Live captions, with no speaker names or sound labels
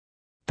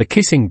The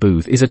Kissing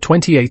Booth is a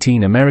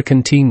 2018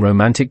 American teen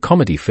romantic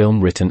comedy film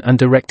written and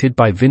directed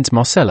by Vince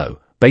Marcello,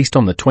 based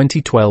on the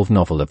 2012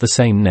 novel of the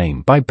same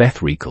name by Beth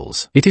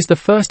Reekles. It is the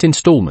first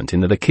installment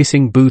in the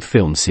Kissing Booth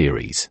film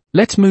series.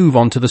 Let's move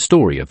on to the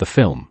story of the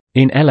film.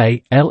 In LA,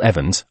 Elle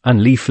Evans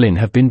and Lee Flynn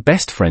have been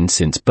best friends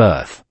since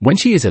birth. When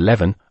she is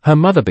 11, her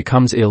mother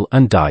becomes ill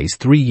and dies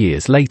 3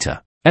 years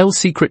later. Elle's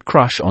secret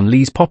crush on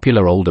Lee's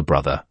popular older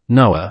brother,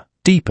 Noah,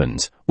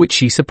 deepens, which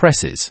she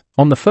suppresses.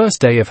 On the first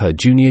day of her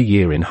junior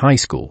year in high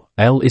school,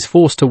 Elle is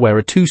forced to wear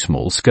a too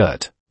small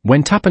skirt.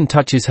 When Tappan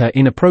touches her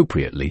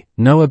inappropriately,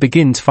 Noah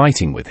begins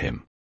fighting with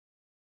him.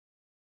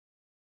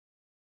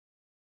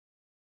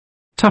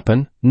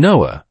 Tappan,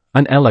 Noah,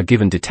 and Elle are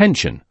given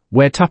detention,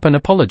 where Tappan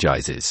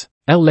apologizes.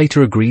 Elle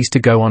later agrees to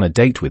go on a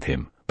date with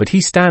him, but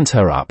he stands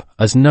her up,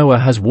 as Noah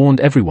has warned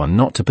everyone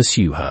not to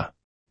pursue her.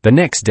 The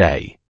next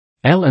day,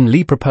 Elle and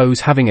Lee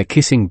propose having a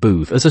kissing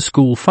booth as a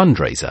school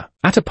fundraiser.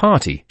 At a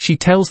party, she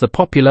tells the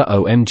popular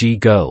OMG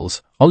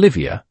girls,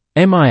 Olivia,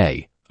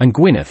 MIA, and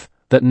Gwyneth,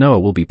 that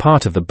Noah will be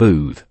part of the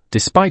booth,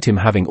 despite him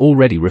having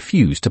already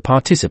refused to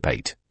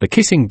participate. The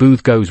kissing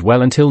booth goes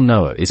well until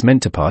Noah is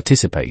meant to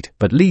participate,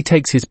 but Lee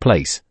takes his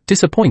place,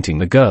 disappointing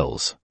the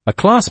girls. A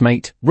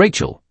classmate,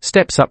 Rachel,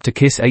 steps up to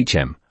kiss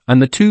HM,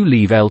 and the two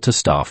leave Elle to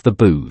staff the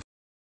booth.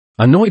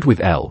 Annoyed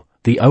with Elle,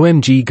 the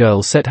OMG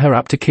girls set her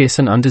up to kiss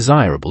an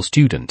undesirable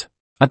student.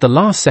 At the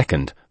last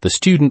second, the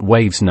student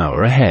waves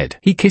Noah ahead.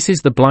 He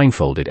kisses the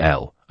blindfolded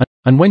Elle,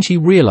 and when she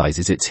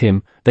realizes it's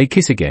him, they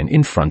kiss again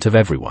in front of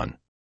everyone.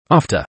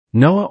 After,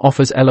 Noah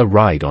offers Elle a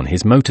ride on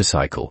his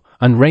motorcycle,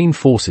 and rain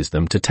forces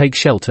them to take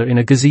shelter in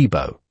a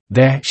gazebo.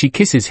 There, she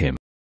kisses him,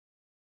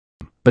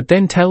 but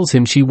then tells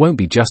him she won't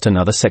be just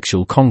another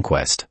sexual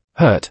conquest.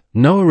 Hurt,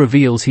 Noah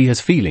reveals he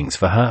has feelings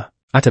for her.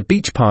 At a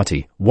beach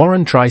party,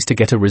 Warren tries to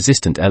get a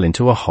resistant Elle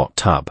into a hot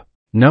tub.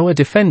 Noah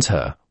defends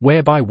her,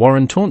 whereby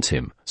Warren taunts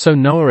him, so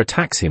Noah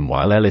attacks him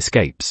while Elle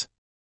escapes.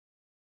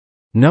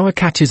 Noah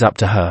catches up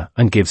to her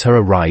and gives her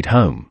a ride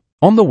home.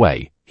 On the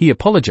way, he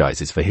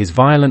apologizes for his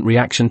violent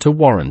reaction to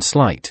Warren's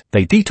slight.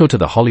 They detour to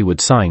the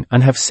Hollywood sign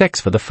and have sex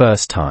for the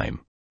first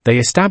time. They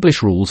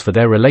establish rules for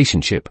their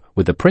relationship,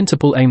 with the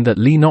principal aim that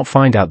Lee not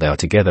find out they are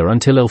together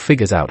until Elle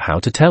figures out how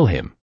to tell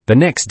him. The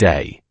next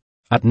day,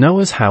 at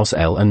Noah's house,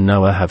 Elle and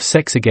Noah have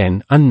sex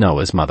again and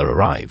Noah's mother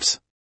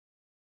arrives.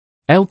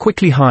 Elle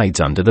quickly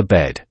hides under the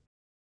bed.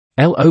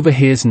 Elle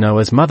overhears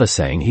Noah's mother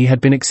saying he had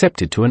been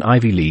accepted to an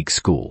Ivy League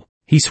school.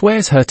 He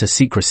swears her to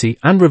secrecy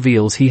and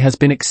reveals he has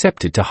been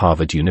accepted to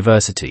Harvard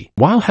University.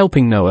 While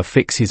helping Noah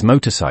fix his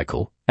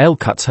motorcycle, Elle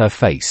cuts her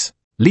face.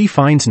 Lee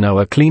finds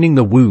Noah cleaning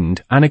the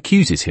wound and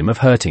accuses him of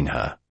hurting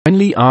her. When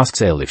Lee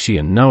asks Elle if she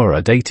and Noah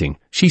are dating,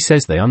 she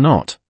says they are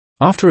not.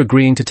 After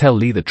agreeing to tell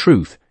Lee the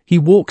truth, he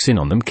walks in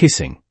on them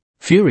kissing.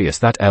 Furious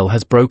that Elle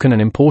has broken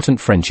an important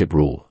friendship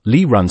rule,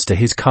 Lee runs to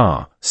his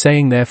car,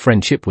 saying their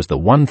friendship was the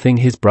one thing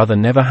his brother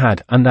never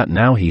had and that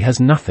now he has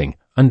nothing,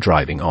 and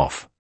driving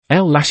off.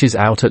 Elle lashes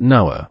out at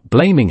Noah,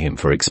 blaming him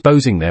for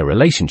exposing their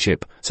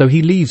relationship, so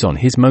he leaves on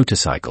his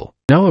motorcycle.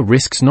 Noah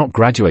risks not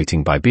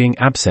graduating by being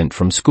absent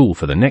from school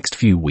for the next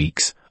few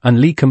weeks,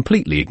 and Lee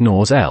completely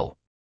ignores Elle.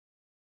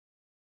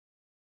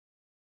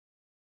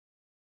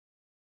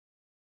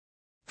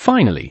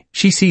 Finally,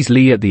 she sees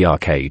Lee at the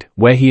arcade,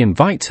 where he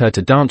invites her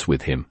to dance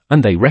with him,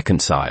 and they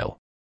reconcile.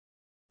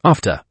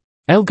 After,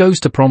 Elle goes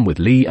to prom with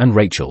Lee and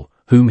Rachel,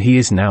 whom he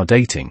is now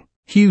dating.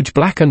 Huge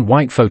black and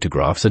white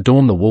photographs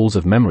adorn the walls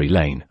of Memory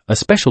Lane, a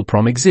special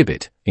prom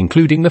exhibit,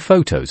 including the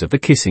photos of the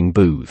kissing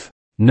booth.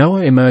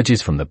 Noah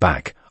emerges from the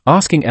back,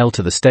 asking Elle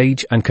to the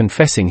stage and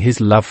confessing his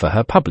love for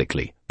her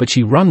publicly, but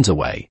she runs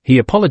away. He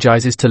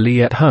apologizes to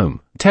Lee at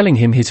home, telling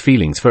him his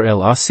feelings for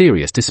Elle are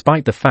serious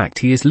despite the fact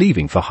he is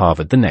leaving for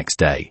Harvard the next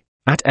day.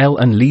 At Elle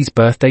and Lee's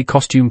birthday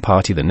costume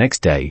party the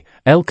next day,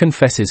 Elle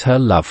confesses her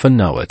love for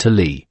Noah to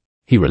Lee.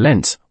 He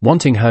relents,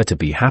 wanting her to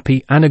be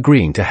happy and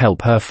agreeing to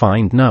help her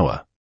find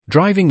Noah.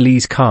 Driving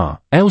Lee's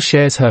car, Elle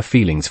shares her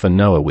feelings for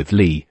Noah with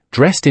Lee,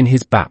 dressed in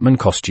his Batman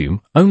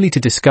costume, only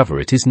to discover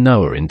it is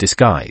Noah in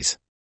disguise.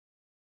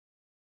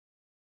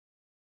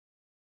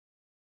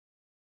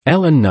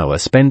 Elle and Noah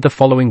spend the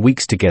following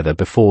weeks together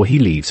before he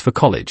leaves for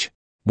college.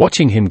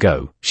 Watching him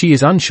go, she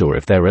is unsure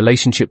if their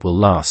relationship will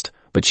last,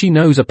 but she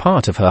knows a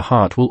part of her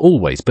heart will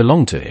always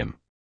belong to him.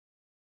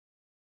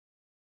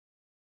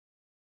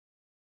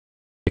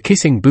 The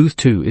Kissing Booth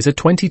 2 is a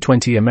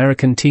 2020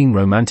 American teen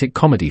romantic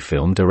comedy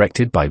film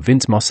directed by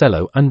Vince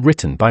Marcello and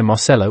written by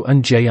Marcello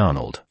and Jay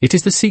Arnold. It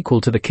is the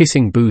sequel to The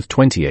Kissing Booth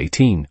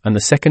 2018 and the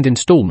second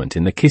installment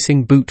in the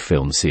Kissing Booth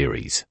film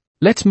series.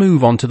 Let's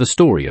move on to the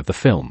story of the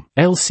film.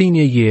 Elle's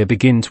senior year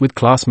begins with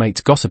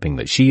classmates gossiping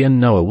that she and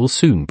Noah will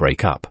soon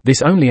break up.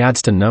 This only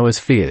adds to Noah's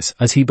fears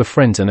as he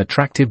befriends an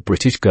attractive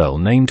British girl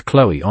named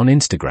Chloe on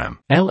Instagram.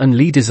 Elle and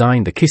Lee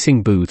design the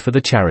kissing booth for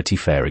the charity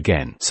fair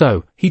again.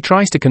 So, he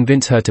tries to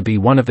convince her to be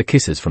one of the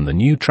kissers from the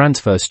new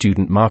transfer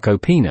student Marco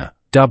Pina,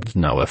 dubbed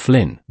Noah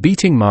Flynn.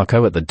 Beating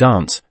Marco at the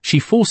dance, she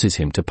forces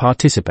him to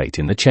participate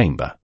in the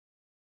chamber.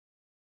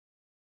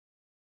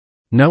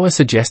 Noah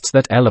suggests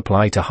that Elle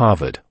apply to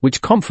Harvard,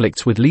 which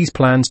conflicts with Lee's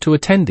plans to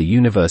attend the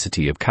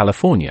University of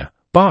California,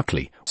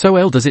 Berkeley, so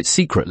Elle does it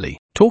secretly.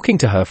 Talking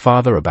to her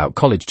father about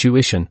college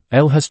tuition,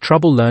 Elle has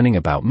trouble learning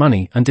about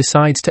money and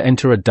decides to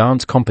enter a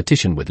dance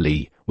competition with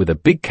Lee, with a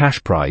big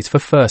cash prize for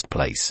first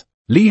place.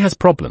 Lee has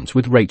problems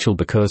with Rachel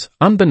because,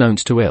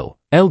 unbeknownst to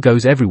Elle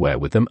goes everywhere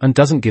with them and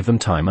doesn't give them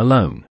time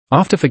alone.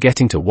 After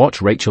forgetting to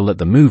watch Rachel at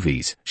the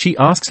movies, she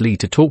asks Lee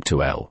to talk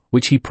to Elle,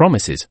 which he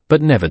promises,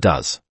 but never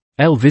does.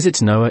 Elle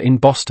visits Noah in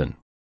Boston,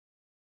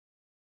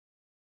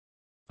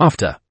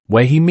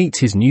 where he meets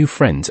his new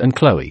friends and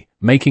Chloe,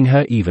 making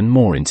her even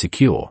more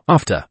insecure.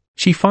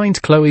 She finds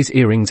Chloe's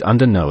earrings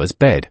under Noah's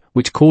bed,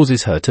 which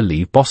causes her to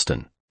leave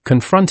Boston.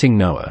 Confronting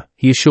Noah,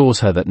 he assures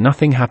her that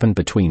nothing happened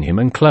between him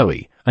and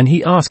Chloe, and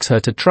he asks her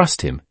to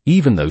trust him,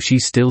 even though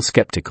she's still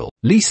skeptical.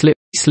 Lee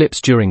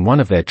slips during one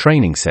of their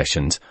training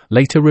sessions,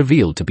 later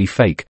revealed to be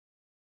fake.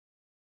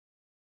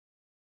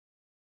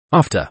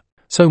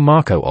 So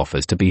Marco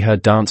offers to be her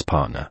dance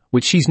partner,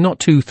 which she's not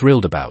too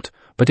thrilled about,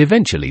 but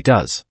eventually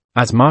does.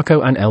 As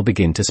Marco and Elle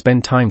begin to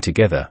spend time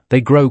together,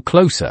 they grow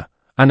closer,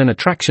 and an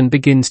attraction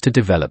begins to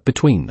develop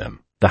between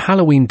them. The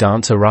Halloween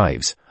dance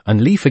arrives,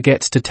 and Lee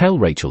forgets to tell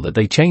Rachel that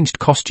they changed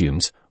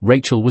costumes.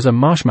 Rachel was a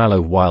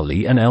marshmallow while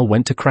Lee and Elle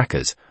went to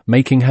crackers,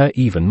 making her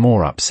even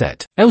more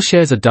upset. Elle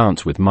shares a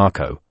dance with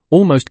Marco,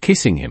 almost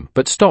kissing him,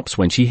 but stops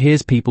when she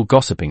hears people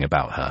gossiping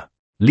about her.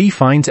 Lee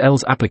finds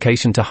Elle's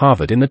application to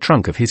Harvard in the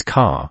trunk of his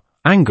car,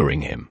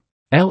 angering him.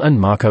 Elle and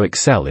Marco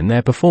excel in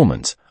their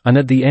performance, and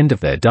at the end of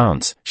their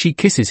dance, she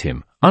kisses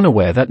him,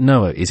 unaware that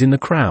Noah is in the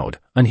crowd,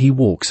 and he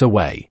walks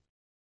away.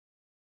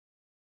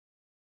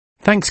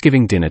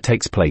 Thanksgiving dinner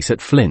takes place at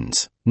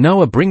Flynn's.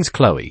 Noah brings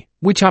Chloe,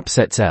 which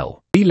upsets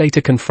Elle. He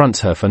later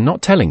confronts her for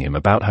not telling him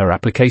about her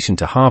application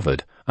to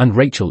Harvard, and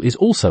Rachel is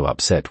also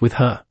upset with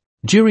her.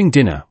 During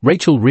dinner,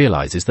 Rachel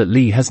realizes that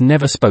Lee has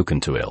never spoken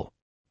to Elle.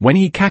 When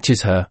he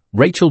catches her,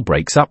 Rachel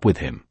breaks up with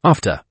him.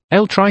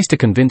 Elle tries to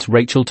convince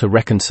Rachel to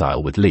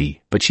reconcile with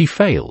Lee, but she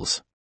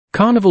fails.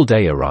 Carnival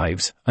Day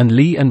arrives, and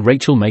Lee and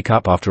Rachel make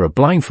up after a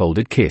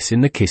blindfolded kiss in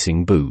the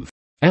kissing booth.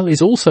 Elle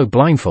is also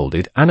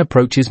blindfolded and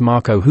approaches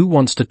Marco, who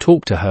wants to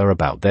talk to her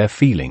about their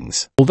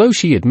feelings. Although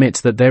she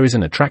admits that there is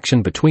an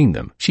attraction between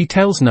them, she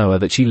tells Noah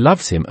that she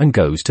loves him and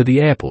goes to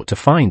the airport to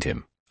find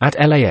him. At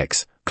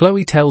LAX,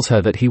 Chloe tells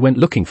her that he went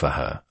looking for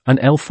her, and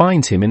Elle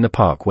finds him in the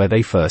park where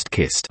they first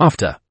kissed.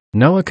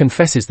 Noah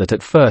confesses that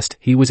at first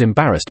he was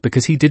embarrassed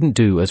because he didn't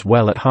do as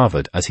well at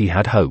Harvard as he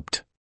had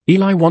hoped.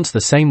 Eli wants the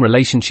same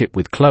relationship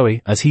with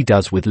Chloe as he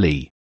does with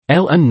Lee.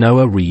 Elle and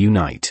Noah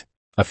reunite.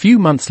 A few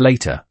months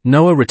later,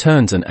 Noah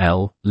returns and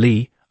Elle,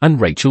 Lee, and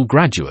Rachel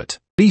graduate.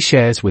 Lee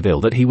shares with Elle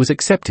that he was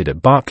accepted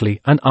at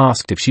Berkeley and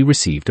asked if she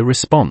received a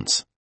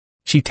response.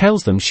 She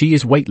tells them she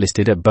is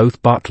waitlisted at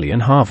both Berkeley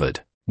and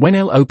Harvard. When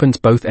Elle opens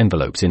both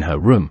envelopes in her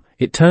room,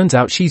 it turns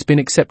out she's been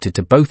accepted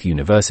to both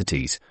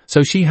universities,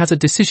 so she has a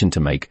decision to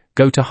make: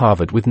 go to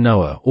Harvard with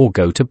Noah or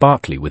go to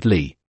Berkeley with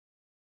Lee.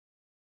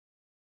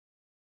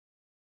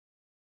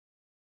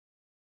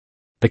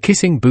 The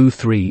Kissing Booth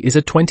 3 is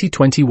a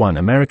 2021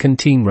 American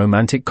teen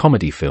romantic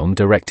comedy film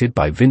directed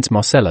by Vince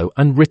Marcello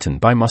and written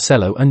by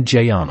Marcello and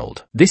Jay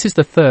Arnold. This is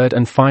the third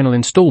and final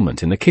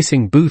installment in the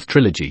Kissing Booth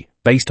trilogy,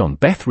 based on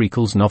Beth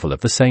Reekle's novel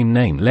of the same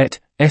name.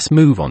 Let's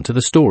move on to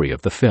the story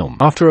of the film.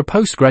 After a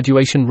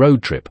post-graduation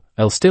road trip,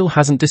 Elle still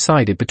hasn't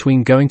decided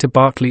between going to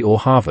Berkeley or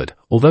Harvard,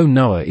 although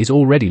Noah is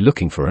already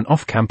looking for an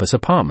off-campus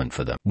apartment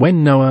for them.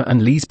 When Noah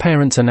and Lee's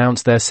parents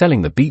announce they're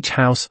selling the beach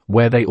house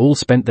where they all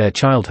spent their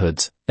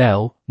childhoods,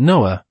 Elle,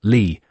 Noah,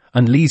 Lee,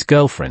 and Lee's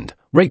girlfriend,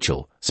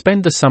 Rachel,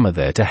 spend the summer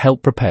there to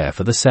help prepare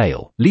for the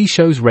sale. Lee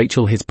shows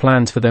Rachel his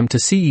plans for them to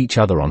see each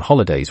other on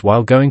holidays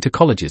while going to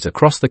colleges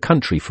across the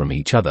country from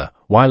each other,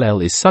 while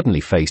Elle is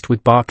suddenly faced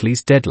with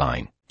Berkeley's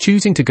deadline.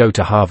 Choosing to go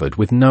to Harvard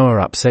with Noah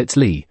upsets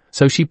Lee,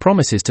 so she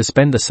promises to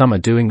spend the summer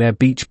doing their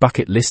beach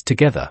bucket list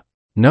together.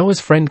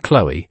 Noah's friend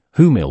Chloe,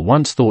 whom Elle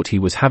once thought he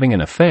was having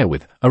an affair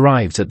with,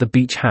 arrives at the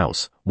beach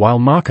house, while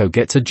Marco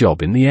gets a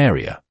job in the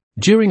area.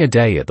 During a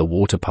day at the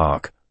water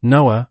park,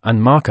 Noah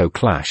and Marco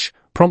clash,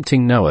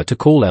 prompting Noah to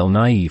call Elle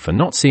naive for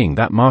not seeing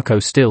that Marco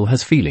still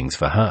has feelings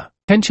for her.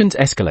 Tensions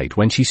escalate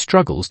when she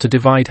struggles to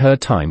divide her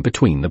time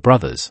between the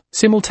brothers.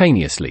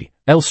 Simultaneously,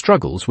 Elle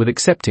struggles with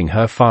accepting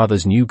her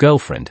father's new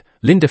girlfriend,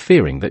 Linda,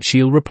 fearing that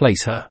she'll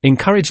replace her.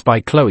 Encouraged by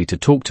Chloe to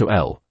talk to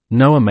Elle,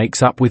 Noah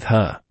makes up with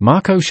her.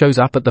 Marco shows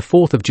up at the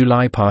 4th of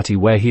July party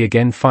where he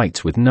again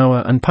fights with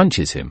Noah and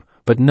punches him,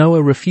 but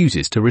Noah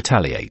refuses to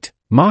retaliate.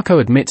 Marco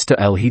admits to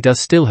Elle he does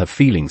still have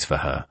feelings for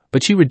her,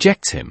 but she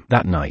rejects him.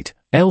 That night,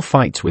 Elle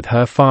fights with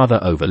her father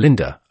over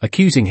Linda,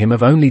 accusing him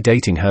of only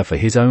dating her for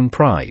his own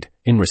pride.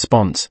 In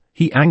response,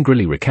 he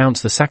angrily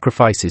recounts the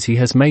sacrifices he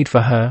has made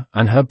for her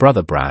and her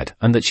brother Brad,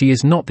 and that she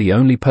is not the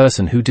only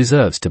person who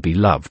deserves to be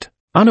loved.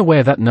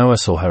 Unaware that Noah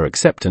saw her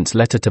acceptance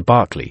letter to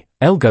Berkeley,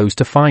 Elle goes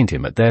to find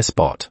him at their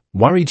spot.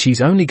 Worried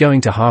she's only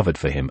going to Harvard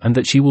for him and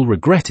that she will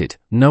regret it,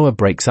 Noah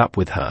breaks up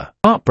with her.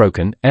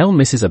 Heartbroken, Elle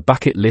misses a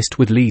bucket list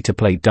with Lee to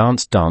play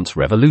Dance Dance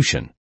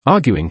Revolution.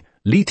 Arguing,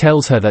 Lee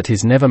tells her that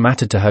his never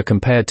mattered to her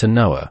compared to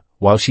Noah,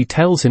 while she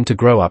tells him to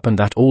grow up and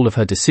that all of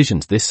her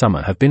decisions this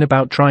summer have been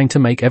about trying to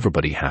make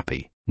everybody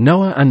happy.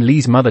 Noah and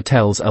Lee's mother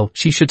tells Elle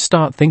she should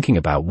start thinking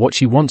about what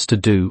she wants to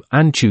do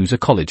and choose a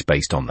college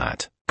based on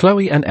that.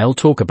 Chloe and Elle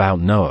talk about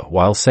Noah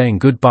while saying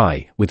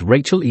goodbye, with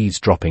Rachel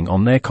eavesdropping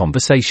on their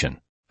conversation.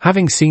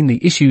 Having seen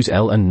the issues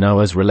Elle and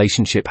Noah's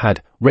relationship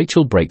had,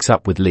 Rachel breaks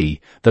up with Lee,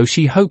 though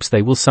she hopes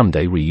they will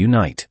someday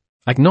reunite.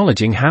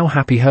 Acknowledging how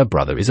happy her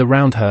brother is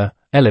around her,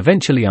 Elle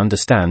eventually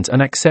understands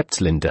and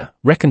accepts Linda,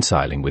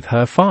 reconciling with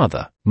her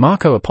father.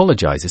 Marco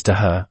apologizes to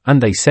her,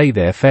 and they say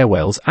their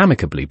farewells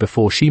amicably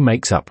before she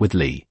makes up with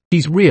Lee.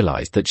 She's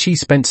realized that she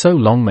spent so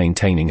long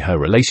maintaining her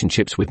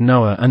relationships with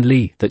Noah and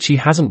Lee that she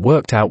hasn't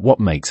worked out what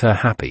makes her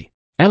happy.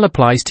 Elle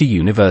applies to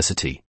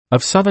University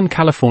of Southern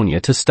California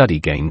to study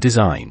game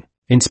design.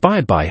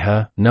 Inspired by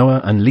her,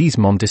 Noah and Lee's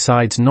mom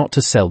decides not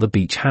to sell the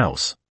beach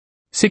house.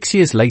 6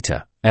 years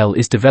later, Elle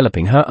is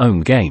developing her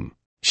own game.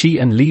 She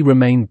and Lee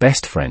remain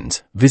best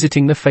friends,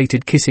 visiting the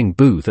fated kissing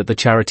booth at the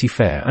charity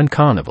fair and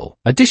carnival.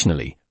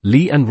 Additionally,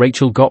 Lee and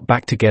Rachel got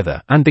back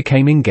together and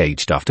became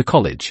engaged after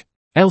college.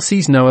 Elle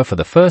sees Noah for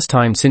the first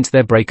time since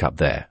their breakup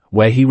there,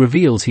 where he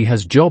reveals he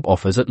has job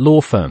offers at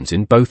law firms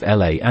in both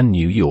LA and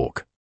New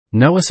York.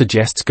 Noah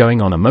suggests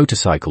going on a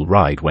motorcycle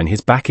ride when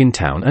he's back in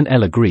town and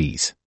Elle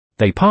agrees.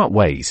 They part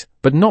ways,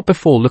 but not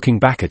before looking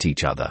back at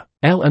each other.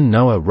 Elle and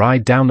Noah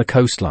ride down the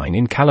coastline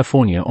in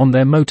California on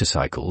their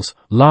motorcycles,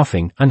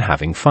 laughing and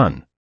having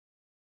fun.